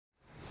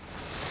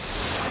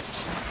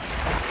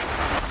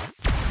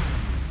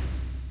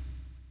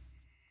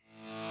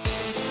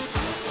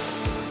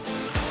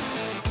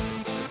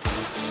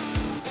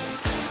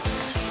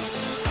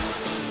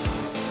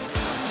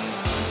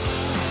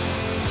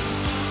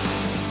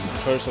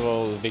First of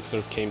all,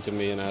 Victor came to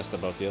me and asked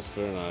about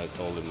Jesper, and I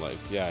told him like,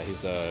 yeah,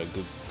 he's a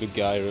good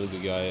guy, really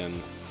good guy,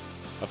 and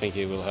I think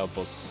he will help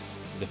us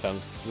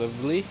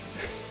defensively.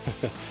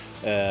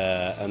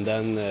 And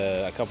then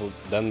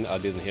then I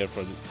didn't hear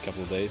for a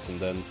couple of days, and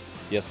then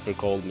Jesper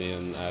called me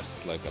and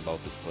asked like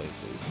about this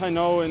place. I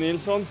know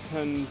Nilsson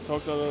and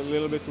talked a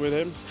little bit with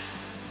him,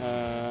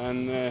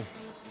 and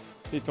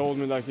he told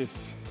me like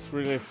it's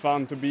really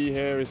fun to be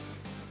here. It's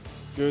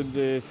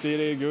good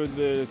city,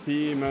 good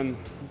team, and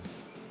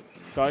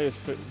so I just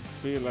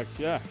feel like,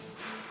 yeah,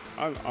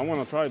 I want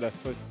to try that.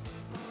 So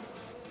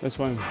that's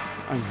why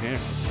I'm here.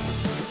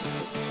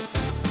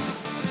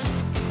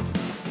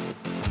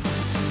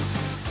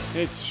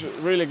 It's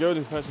really good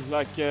in person.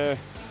 Like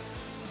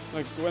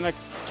when I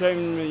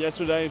came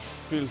yesterday, it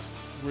feels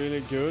really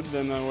good,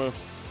 and I was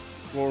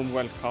warm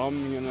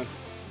welcoming, and I'm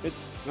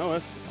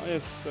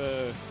just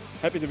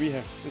happy to be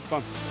here. It's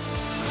fun.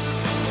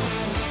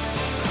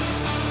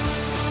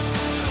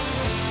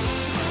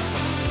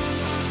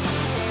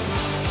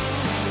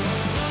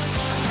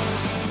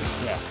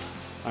 Yeah,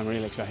 I'm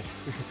really excited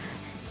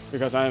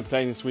because I have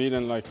played in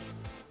Sweden like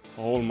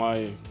all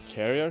my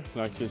career,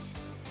 like this.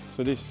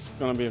 So this is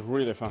gonna be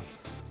really fun.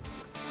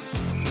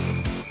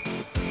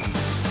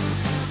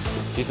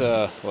 He's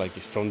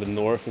from the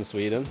north in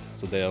Sweden,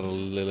 so they are a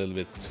little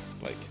bit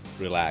like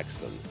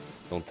relaxed and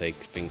don't take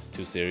things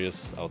too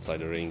serious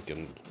outside the rink,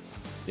 and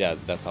yeah,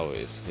 that's how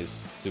he is. He's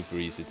super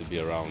easy to be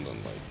around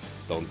and like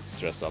don't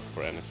stress up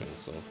for anything.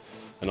 So,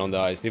 and on the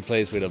ice, he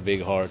plays with a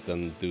big heart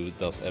and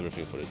does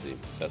everything for the team.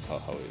 That's how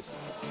he is.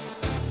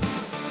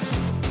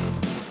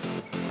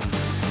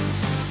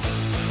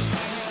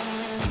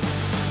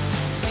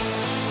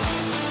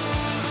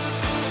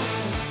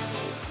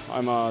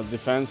 I'm a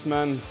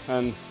defenseman,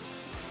 and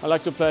I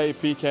like to play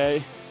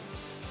PK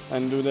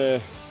and do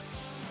the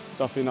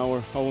stuff in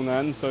our own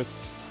end, so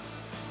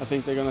I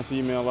think they're gonna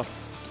see me a lot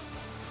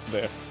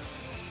there.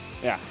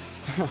 Yeah,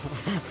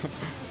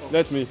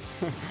 that's me.